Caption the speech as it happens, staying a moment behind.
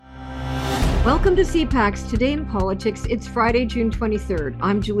Welcome to CPAC's Today in Politics. It's Friday, June 23rd.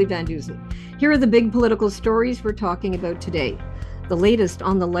 I'm Julie Van Dusen. Here are the big political stories we're talking about today. The latest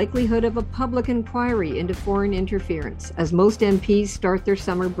on the likelihood of a public inquiry into foreign interference as most MPs start their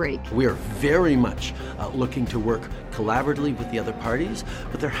summer break. We are very much looking to work collaboratively with the other parties,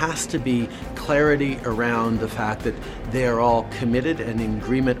 but there has to be clarity around the fact that they are all committed and in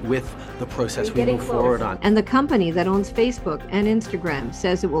agreement with the process we move forward on. And the company that owns Facebook and Instagram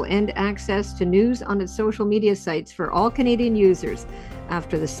says it will end access to news on its social media sites for all Canadian users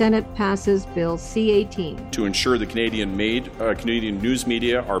after the Senate passes Bill C-18. To ensure the Canadian news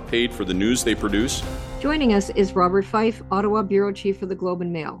media are paid for the news they produce. Joining us is Robert Fife, Ottawa Bureau Chief of the Globe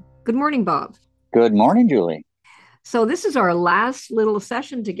and Mail. Good morning, Bob. Good morning, Julie. So this is our last little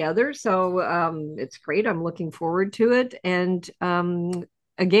session together, so it's great. I'm looking forward to it. And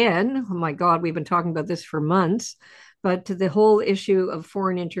again, oh my God, we've been talking about this for months, but the whole issue of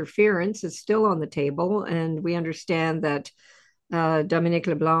foreign interference is still on the table. And we understand that Dominic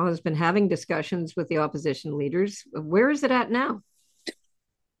LeBlanc has been having discussions with the opposition leaders. Where is it at now?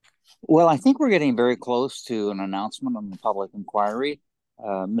 Well, I think we're getting very close to an announcement on the public inquiry.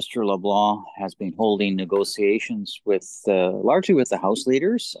 Mr. LeBlanc has been holding negotiations with largely with the House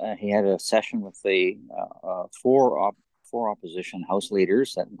leaders. He had a session with the four opposition House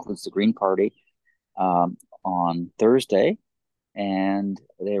leaders, that includes the Green Party, on Thursday. And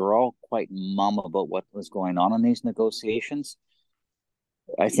they were all quite mum about what was going on in these negotiations.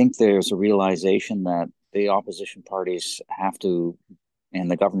 I think there's a realization that the opposition parties have to,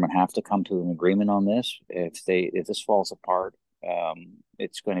 and the government have to come to an agreement on this. If this falls apart,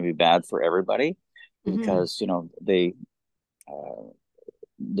 it's going to be bad for everybody, because the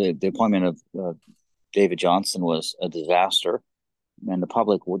appointment of David Johnston was a disaster, and the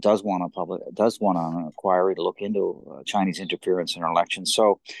public does want an inquiry to look into Chinese interference in our elections.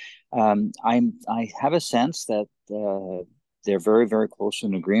 So I have a sense that they're very, very close to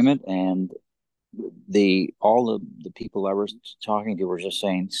an agreement, and all the people I was talking to were just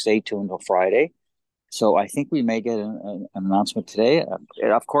saying stay tuned until Friday. So I think we may get an announcement today.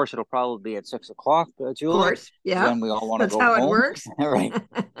 Of course, it'll probably be at 6 o'clock, Julie. Of course, yeah. When we all want to go home. That's how it works. Right.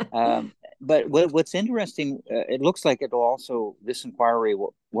 But what's interesting, it looks like it'll also, this inquiry,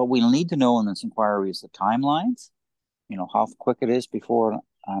 what we need to know in this inquiry is the timelines, how quick it is before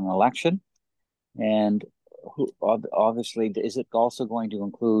an election. And obviously, is it also going to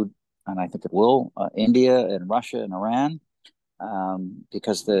include, and I think it will, India and Russia and Iran?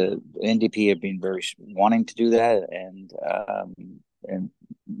 Because the NDP have been very wanting to do that, and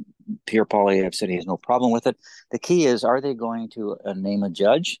Pierre Poilievre said he has no problem with it. The key is, are they going to name a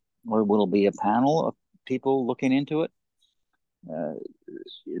judge, or will it be a panel of people looking into it?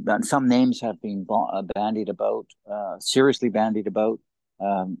 Some names have been bandied about, seriously bandied about.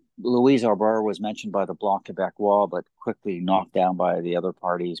 Louise Arbour was mentioned by the Bloc Québécois, but quickly knocked down by the other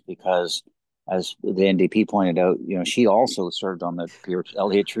parties because, as the NDP pointed out, she also served on the Pierre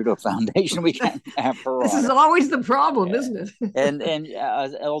Elliott Trudeau Foundation. We can't have her. This is always the problem, isn't it? and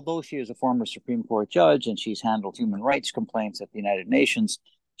although she is a former Supreme Court judge and she's handled human rights complaints at the United Nations,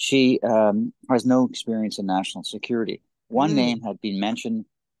 she has no experience in national security. One name had been mentioned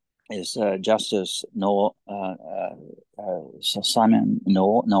is Justice Simon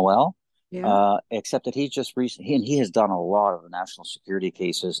Noel. Yeah. Except that he's just recently, he has done a lot of national security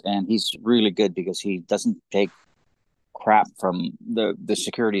cases, and he's really good because he doesn't take crap from the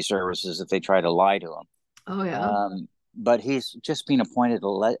security services if they try to lie to him. Oh, yeah. But he's just been appointed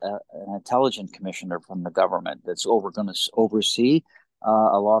an intelligence commissioner from the government that's going to oversee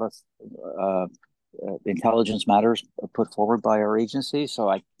a lot of intelligence matters put forward by our agency.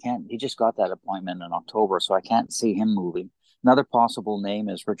 So he just got that appointment in October, so I can't see him moving. Another possible name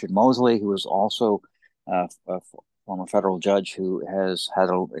is Richard Mosley, who is also a former federal judge who has had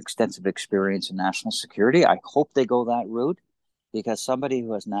extensive experience in national security. I hope they go that route, because somebody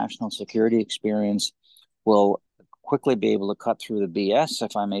who has national security experience will quickly be able to cut through the BS,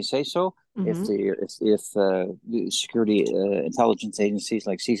 if I may say so. If the security intelligence agencies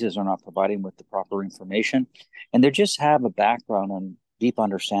like CSIS are not providing with the proper information, and they just have a background and deep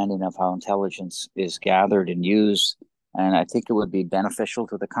understanding of how intelligence is gathered and used. And I think it would be beneficial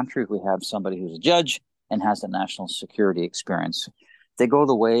to the country if we have somebody who's a judge and has the national security experience. They go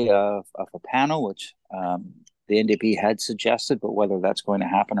the way of a panel, which the NDP had suggested, but whether that's going to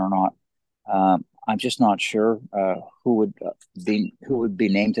happen or not, I'm just not sure who would be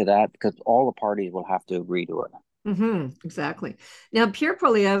named to that, because all the parties will have to agree to it. Exactly. Now, Pierre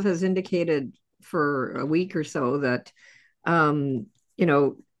Poilievre has indicated for a week or so that,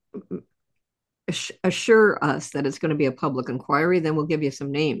 assure us that it's going to be a public inquiry, then we'll give you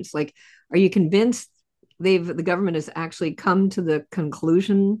some names. Like, are you convinced the government has actually come to the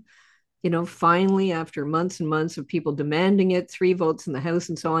conclusion, finally, after months and months of people demanding it, 3 votes in the House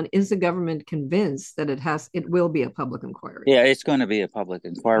and so on, is the government convinced that it will be a public inquiry? Yeah, it's going to be a public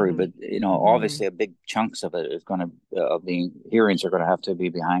inquiry, Mm-hmm. but obviously a big chunks of it is going to the hearings are going to have to be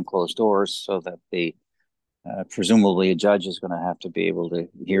behind closed doors, so that the presumably a judge is going to have to be able to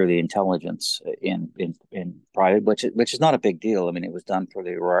hear the intelligence in private, which is not a big deal. I mean, it was done for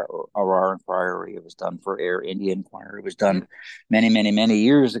the Arar inquiry, it was done for Air India inquiry, it was done many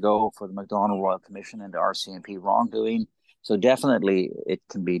years ago for the Macdonald Royal Commission into RCMP wrongdoing. So definitely it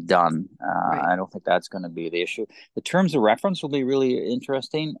can be done. I don't think that's going to be the issue. The terms of reference will be really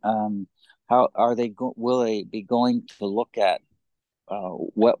interesting. How are they? Will they be going to look at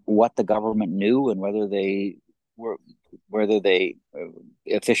what the government knew and whether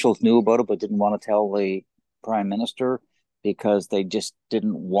officials knew about it but didn't want to tell the prime minister because they just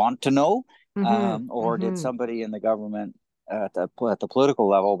didn't want to know, or did somebody in the government at the political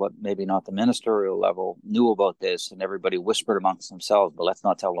level, but maybe not the ministerial level, knew about this and everybody whispered amongst themselves, but let's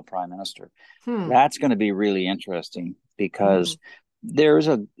not tell the prime minister. That's going to be really interesting because there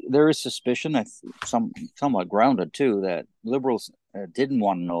is suspicion, somewhat grounded too, that Liberals didn't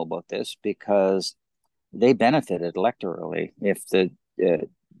want to know about this because they benefited electorally if the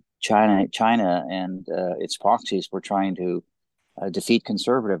China and its proxies were trying to defeat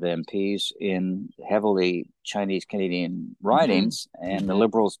Conservative MPs in heavily Chinese Canadian ridings, and the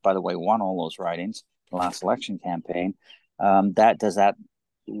Liberals, by the way, won all those ridings in the last election campaign.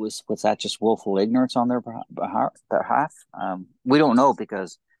 Was that just willful ignorance on their behalf? We don't know,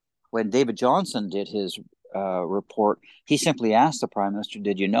 because when David Johnston did his report, he simply asked the Prime Minister,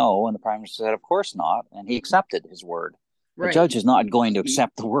 "Did you know?" And the Prime Minister said, "Of course not," and he accepted his word. The judge is not going to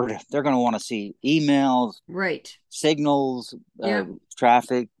accept the word. They're going to want to see emails, signals,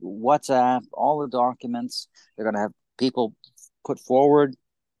 traffic, WhatsApp, all the documents. They're going to have people put forward,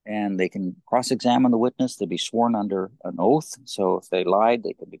 and they can cross-examine the witness. They'll be sworn under an oath. So if they lied,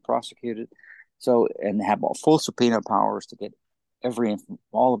 they could be prosecuted. So, and have full subpoena powers to get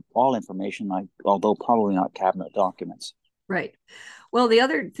all information, although probably not cabinet documents. Right. Well, the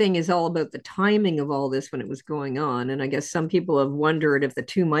other thing is all about the timing of all this when it was going on. And I guess some people have wondered if the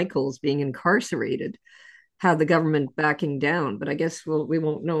 2 Michaels being incarcerated had the government backing down. But I guess we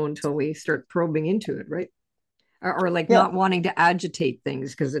won't know until we start probing into it, right? Or not wanting to agitate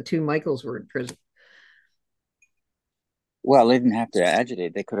things because the 2 Michaels were in prison. Well, they didn't have to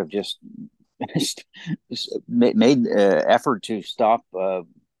agitate. They could have just made effort to stop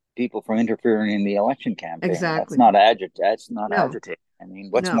people from interfering in the election campaign. Exactly. That's not agitate. I mean,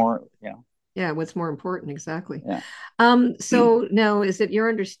 what's more, Yeah, what's more important? Exactly. Yeah. So now, is it your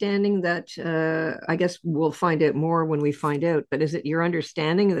understanding that I guess we'll find out more when we find out, but is it your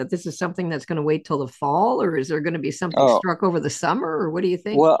understanding that this is something that's going to wait till the fall, or is there going to be something struck over the summer, or what do you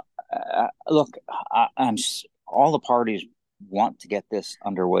think? Well, look, I'm all the parties want to get this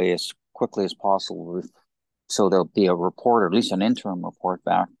underway as quickly as possible, so there'll be a report, or at least an interim report,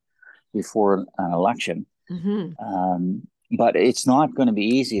 back before an election. But it's not going to be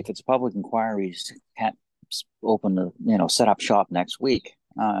easy if it's public inquiries. Can't open set up shop next week.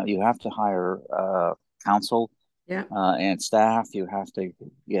 You have to hire counsel and staff. You have to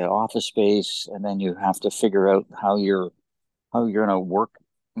get office space, and then you have to figure out how you're going to work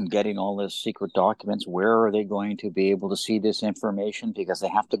in getting all this secret documents. Where are they going to be able to see this information? Because they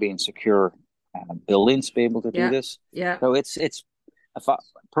have to be in secure buildings to be able to do this. Yeah. So it's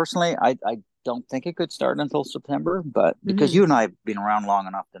personally, I don't think it could start until September, but because you and I have been around long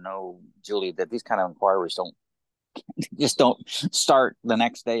enough to know, Julie, that these kind of inquiries don't start the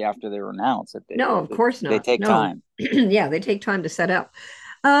next day after they're announced. No, of course not. They take time. Yeah, they take time to set up.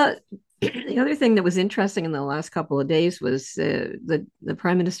 The other thing that was interesting in the last couple of days was the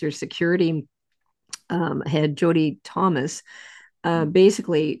Prime Minister's security head, Jody Thomas,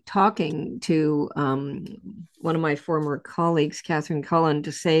 basically talking to one of my former colleagues, Catherine Cullen,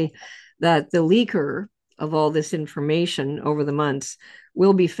 to say that the leaker of all this information over the months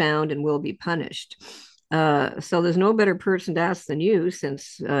will be found and will be punished. So there's no better person to ask than you,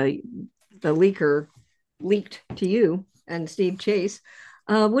 since the leaker leaked to you and Steve Chase.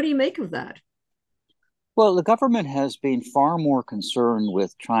 What do you make of that? Well, the government has been far more concerned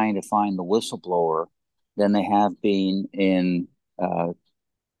with trying to find the whistleblower than they have been in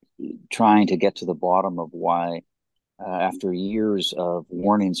trying to get to the bottom of why, after years of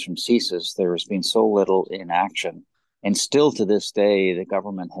warnings from CSIS, there has been so little inaction. And still to this day, the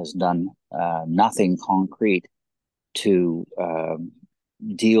government has done nothing concrete to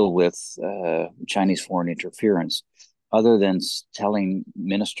deal with Chinese foreign interference, other than telling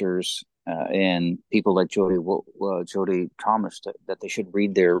ministers and people like Jody Thomas that they should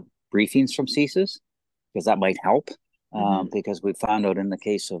read their briefings from CSIS, because that might help. Because we found out in the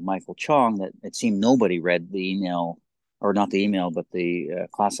case of Michael Chong that it seemed nobody read the email, or not the email, but the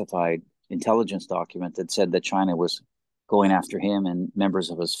classified intelligence document that said that China was going after him and members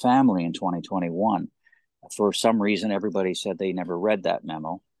of his family in 2021. For some reason, everybody said they never read that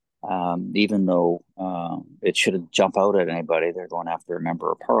memo, even though it shouldn't jump out at anybody. They're going after a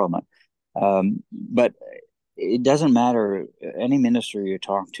member of parliament. But it doesn't matter. Any minister you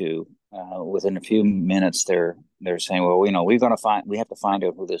talk to, within a few minutes, they're saying, well, we have to find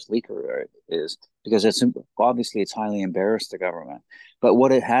out who this leaker is, because it's obviously highly embarrassed the government. But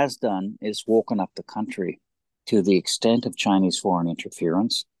what it has done is woken up the country to the extent of Chinese foreign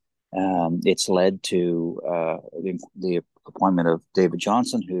interference. It's led to the appointment of David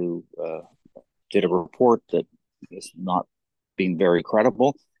Johnson, who did a report that is not being very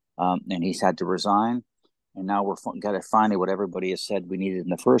credible, and he's had to resign. And now we're got to find out what everybody has said we needed in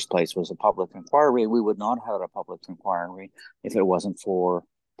the first place was a public inquiry. We would not have had a public inquiry if it wasn't for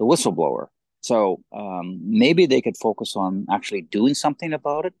the whistleblower. So maybe they could focus on actually doing something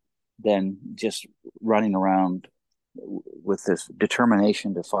about it than just running around with this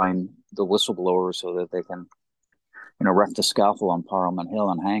determination to find the whistleblower so that they can, erect a scaffold on Parliament Hill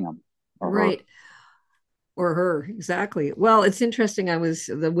and hang him. Right. Her. Or her, exactly. Well, it's interesting.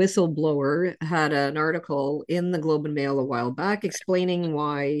 The whistleblower had an article in the Globe and Mail a while back explaining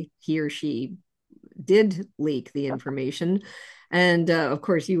why he or she did leak the information. And of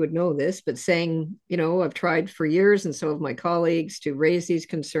course, you would know this, but saying, I've tried for years, and so have my colleagues, to raise these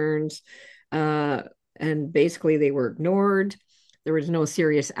concerns. And basically, they were ignored. There was no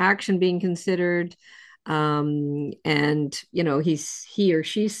serious action being considered. And he or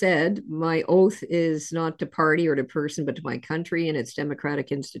she said, my oath is not to party or to person, but to my country and its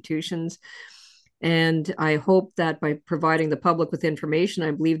democratic institutions. And I hope that by providing the public with information I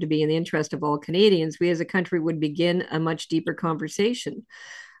believe to be in the interest of all Canadians, we as a country would begin a much deeper conversation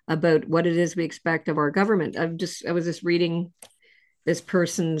about what it is we expect of our government. I was just reading this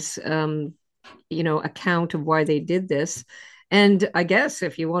person's account of why they did this. And I guess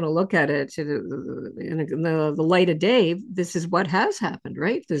if you want to look at it in the light of day, this is what has happened,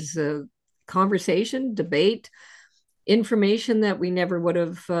 right? There's a conversation, debate, information that we never would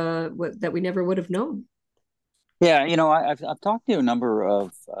have known. Yeah, I've talked to a number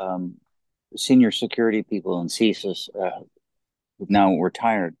of senior security people in CSIS who've now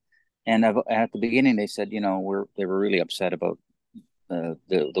retired, and at the beginning they said, they were really upset about the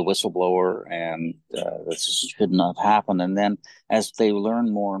whistleblower, and this shouldn't have happened. And then as they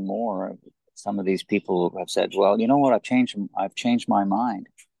learn more and more, some of these people have said, well, you know what, I've changed my mind.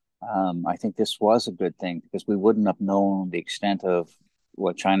 I think this was a good thing, because we wouldn't have known the extent of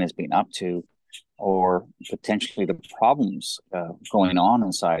what China's been up to, or potentially the problems going on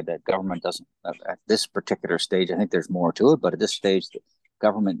inside that government doesn't, at this particular stage. I think there's more to it, but at this stage, the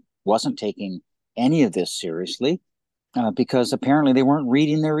government wasn't taking any of this seriously. Because apparently they weren't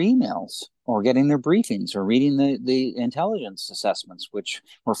reading their emails or getting their briefings or reading the intelligence assessments, which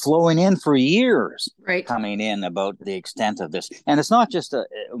were flowing in for years, right, coming in about the extent of this. And it's not just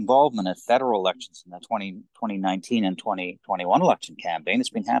involvement at federal elections in the 2019 and 2021 election campaign. It's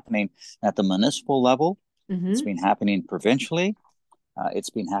been happening at the municipal level. It's been happening provincially. It's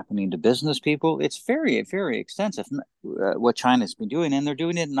been happening to business people. It's very, very extensive, what China's been doing, and they're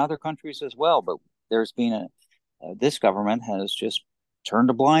doing it in other countries as well. But there's been this government has just turned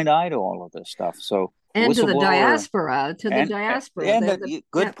a blind eye to all of this stuff. So, and to the diaspora,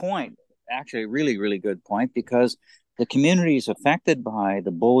 good point. Actually, really, really good point, because the communities affected by the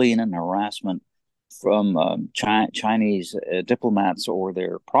bullying and harassment from Chinese diplomats or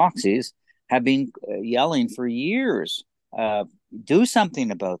their proxies have been yelling for years. Do something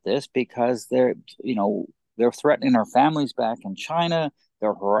about this, because they're threatening our families back in China.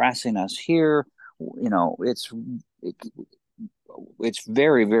 They're harassing us here. It's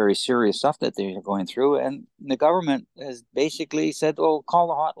very, very serious stuff that they're going through, and the government has basically said, "Oh, call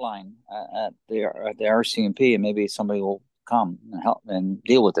the hotline at the RCMP, and maybe somebody will come and help and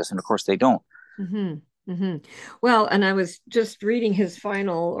deal with this." And of course, they don't. Well, and I was just reading his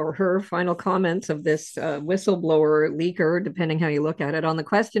final or her final comments of this whistleblower leaker, depending how you look at it, on the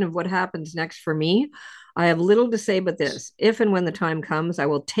question of what happens next for me. I have little to say but this: if and when the time comes, I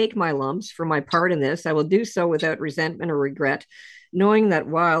will take my lumps for my part in this. I will do so without resentment or regret, knowing that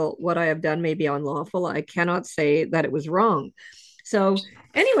while what I have done may be unlawful, I cannot say that it was wrong. So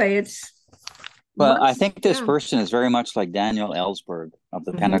anyway, But I Months, think this yeah. person is very much like Daniel Ellsberg of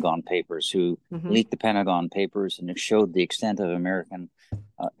the Mm-hmm, Pentagon Papers, who mm-hmm, leaked the Pentagon Papers and it showed the extent of American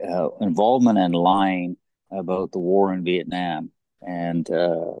involvement and lying about the war in Vietnam. And,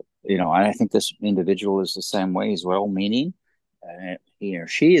 I think this individual is the same way. He's well-meaning. He or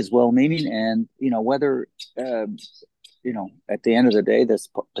she is well-meaning. And, whether, at the end of the day, this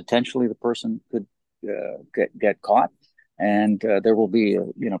potentially the person could get caught and there will be a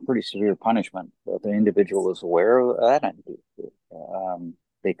pretty severe punishment. The individual is aware of that, and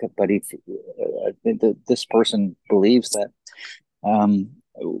they could. But if this person believes that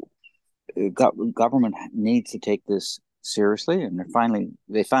government needs to take this seriously, and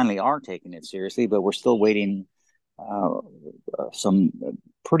they finally are taking it seriously, but we're still waiting uh, some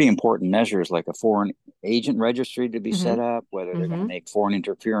pretty important measures like a foreign agent registry to be mm-hmm, set up, whether they're going to mm-hmm, make foreign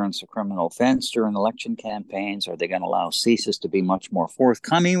interference a criminal offense during election campaigns. Are they going to allow CSIS to be much more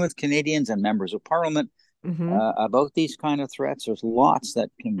forthcoming with Canadians and members of parliament mm-hmm, about these kind of threats? There's lots that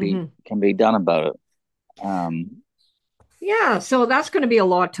mm-hmm. can be done about it. Yeah, so that's going to be a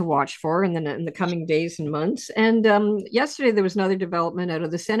lot to watch for in the coming days and months. And yesterday there was another development out of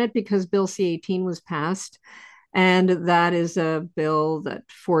the Senate because Bill C-18 was passed, and that is a bill that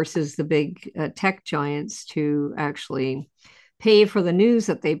forces the big tech giants to actually pay for the news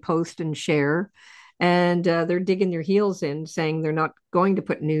that they post and share. And they're digging their heels in, saying they're not going to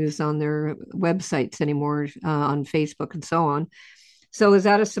put news on their websites anymore, on Facebook and so on. So is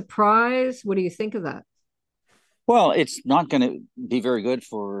that a surprise? What do you think of that? Well, it's not going to be very good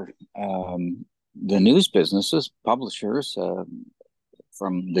for the news businesses, publishers,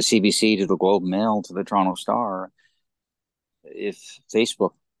 from the CBC to the Globe Mail to the Toronto Star. If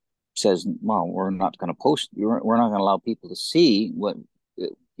Facebook says, well, we're not going to post, we're not going to allow people to see what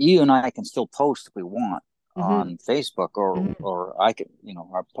you and I can still post if we want Mm-hmm, on Facebook, mm-hmm, or I could,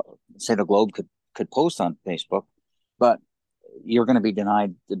 say the Globe could post on Facebook, but you're going to be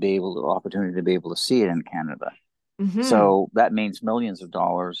denied the opportunity to be able to see it in Canada. mm-hmm. So that means millions of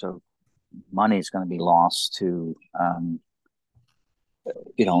dollars of money is going to be lost to,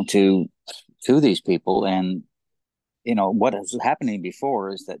 to these people. And what was happening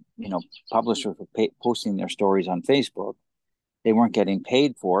before is that publishers were posting their stories on Facebook. They weren't getting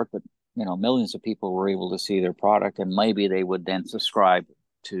paid for it, but millions of people were able to see their product, and maybe they would then subscribe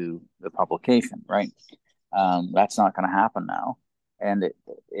to the publication. Right? That's not going to happen now, and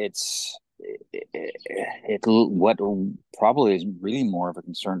what probably is really more of a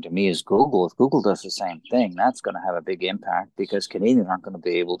concern to me is Google. If Google does the same thing, that's going to have a big impact because Canadians aren't going to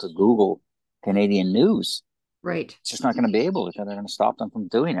be able to Google Canadian news. Right. It's just not going to be able because they're going to stop them from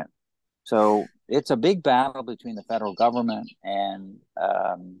doing it. So it's a big battle between the federal government and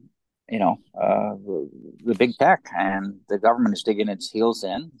the big tech, and the government is digging its heels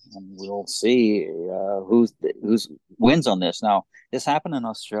in, and we'll see who's wins on this. Now, this happened in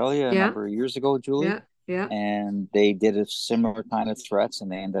Australia a Yeah. number of years ago, Julie, Yeah. Yeah. and they did a similar kind of threats,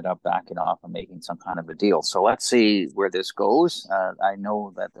 and they ended up backing off and making some kind of a deal. So let's see where this goes. I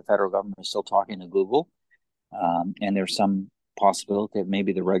know that the federal government is still talking to Google, and there's some possibility that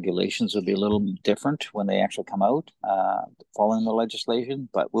maybe the regulations will be a little different when they actually come out following the legislation,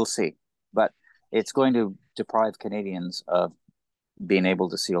 but we'll see. But it's going to deprive Canadians of being able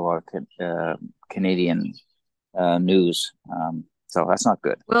to see a lot of Canadian news. So that's not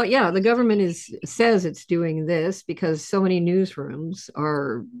good. Well, yeah, the government says it's doing this because so many newsrooms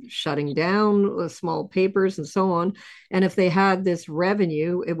are shutting down, small papers and so on. And if they had this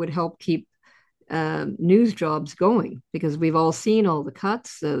revenue, it would help keep news jobs going because we've all seen all the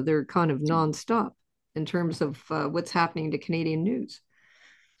cuts. They're kind of nonstop in terms of what's happening to Canadian news.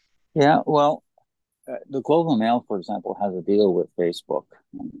 Yeah, well, the Globe and Mail, for example, has a deal with Facebook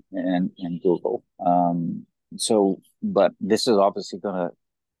and Google. But this is obviously going to,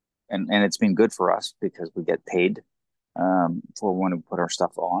 and it's been good for us because we get paid for when we put our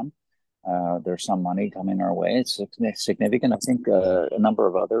stuff on. There's some money coming our way. It's significant. I think a number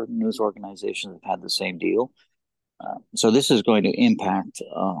of other news organizations have had the same deal. So this is going to impact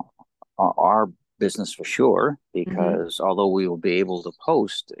our business for sure, Mm-hmm. because although we will be able to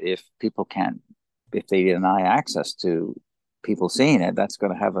post, if they deny access to people seeing it, that's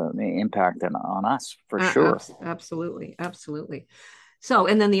going to have an impact on us for sure. Absolutely, absolutely. So,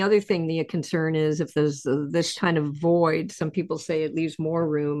 and then the other thing, the concern is if there's this kind of void, some people say it leaves more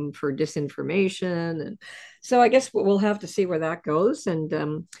room for disinformation. And so I guess we'll have to see where that goes.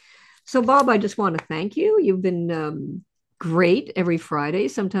 And so, Bob, I just want to thank you. You've been great every Friday.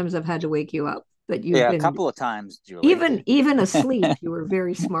 Sometimes I've had to wake you up. But you've Yeah, been a couple of times, Julie. even asleep. You were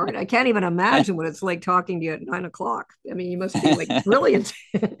very smart. I can't even imagine what it's like talking to you at 9 o'clock. I mean, you must be like brilliant.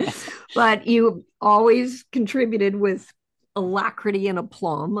 But you always contributed with alacrity and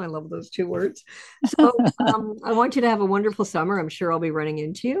aplomb. I love those two words. So I want you to have a wonderful summer. I'm sure I'll be running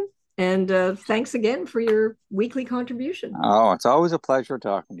into you. And thanks again for your weekly contribution. Oh, it's always a pleasure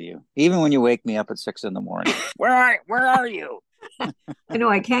talking to you, even when you wake me up at 6 a.m. Where are you? I know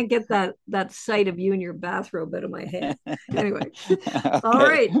I can't get that sight of you in your bathrobe out of my head. Anyway, Okay. all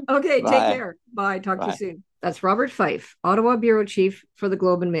right. Okay, Bye. take care. Bye. Talk to you soon. That's Robert Fife, Ottawa Bureau Chief for the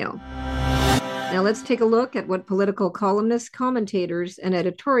Globe and Mail. Now let's take a look at what political columnists, commentators, and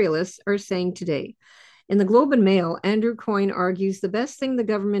editorialists are saying today. In the Globe and Mail, Andrew Coyne argues the best thing the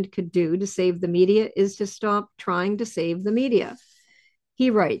government could do to save the media is to stop trying to save the media. He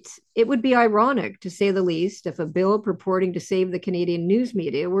writes, it would be ironic, to say the least, if a bill purporting to save the Canadian news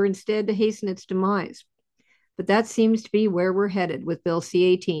media were instead to hasten its demise. But that seems to be where we're headed with Bill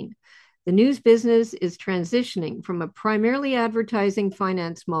C-18. The news business is transitioning from a primarily advertising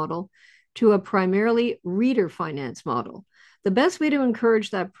finance model to a primarily reader finance model. The best way to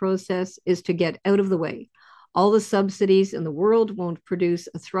encourage that process is to get out of the way. All the subsidies in the world won't produce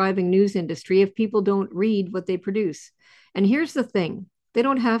a thriving news industry if people don't read what they produce. And here's the thing. They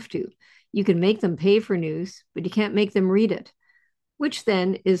don't have to. You can make them pay for news, but you can't make them read it, which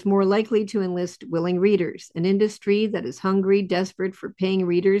then is more likely to enlist willing readers, an industry that is hungry, desperate for paying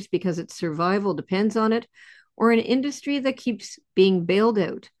readers because its survival depends on it, or an industry that keeps being bailed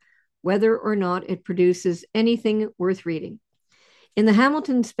out, whether or not it produces anything worth reading. In the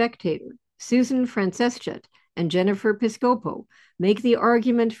Hamilton Spectator, Susan Franceschet and Jennifer Piscopo make the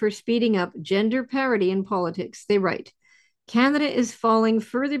argument for speeding up gender parity in politics. They write, Canada is falling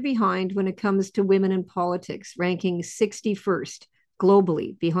further behind when it comes to women in politics, ranking 61st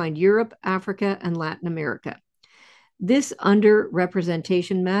globally behind Europe, Africa, and Latin America. This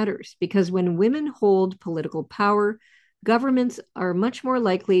underrepresentation matters because when women hold political power, governments are much more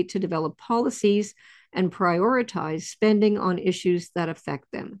likely to develop policies and prioritize spending on issues that affect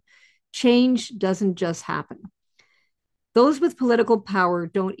them. Change doesn't just happen. Those with political power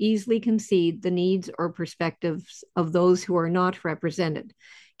don't easily concede the needs or perspectives of those who are not represented.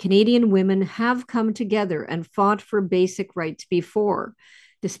 Canadian women have come together and fought for basic rights before.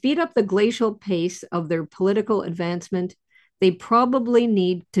 To speed up the glacial pace of their political advancement, they probably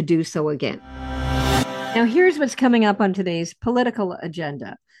need to do so again. Now, here's what's coming up on today's political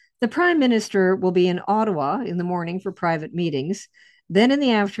agenda. The Prime Minister will be in Ottawa in the morning for private meetings. Then in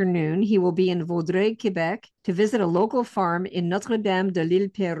the afternoon, he will be in Vaudreuil, Quebec, to visit a local farm in Notre-Dame de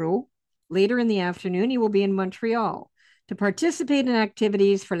l'Île-Perrot. Later in the afternoon, he will be in Montreal to participate in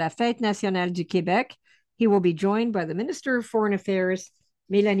activities for La Fête Nationale du Québec. He will be joined by the Minister of Foreign Affairs,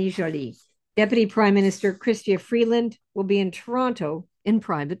 Mélanie Joly. Deputy Prime Minister Chrystia Freeland will be in Toronto in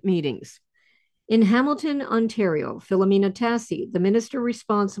private meetings. In Hamilton, Ontario, Philomena Tassi, the minister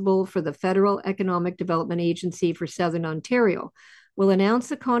responsible for the Federal Economic Development Agency for Southern Ontario, will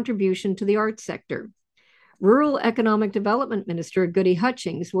announce a contribution to the arts sector. Rural Economic Development Minister Goody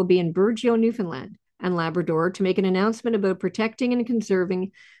Hutchings will be in Burgeo, Newfoundland and Labrador to make an announcement about protecting and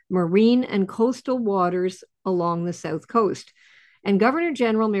conserving marine and coastal waters along the south coast. And Governor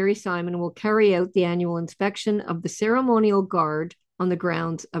General Mary Simon will carry out the annual inspection of the ceremonial guard on the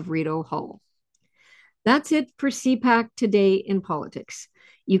grounds of Rideau Hall. That's it for CPAC Today in Politics.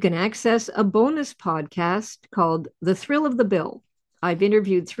 You can access a bonus podcast called The Thrill of the Bill. I've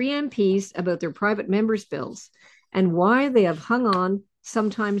interviewed 3 MPs about their private members' bills and why they have hung on,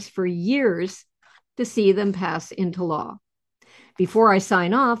 sometimes for years, to see them pass into law. Before I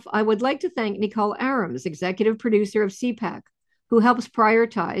sign off, I would like to thank Nicole Arams, executive producer of CPAC, who helps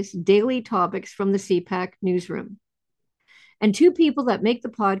prioritize daily topics from the CPAC newsroom. And 2 people that make the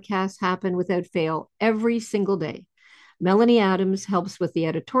podcast happen without fail every single day. Melanie Adams helps with the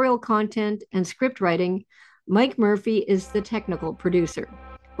editorial content and script writing. Mike Murphy is the technical producer.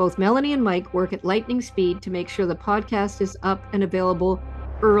 Both Melanie and Mike work at lightning speed to make sure the podcast is up and available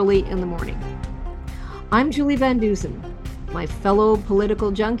early in the morning. I'm Julie Van Dusen. My fellow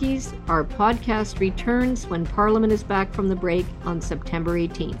political junkies, our podcast returns when Parliament is back from the break on September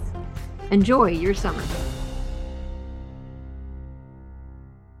 18th. Enjoy your summer.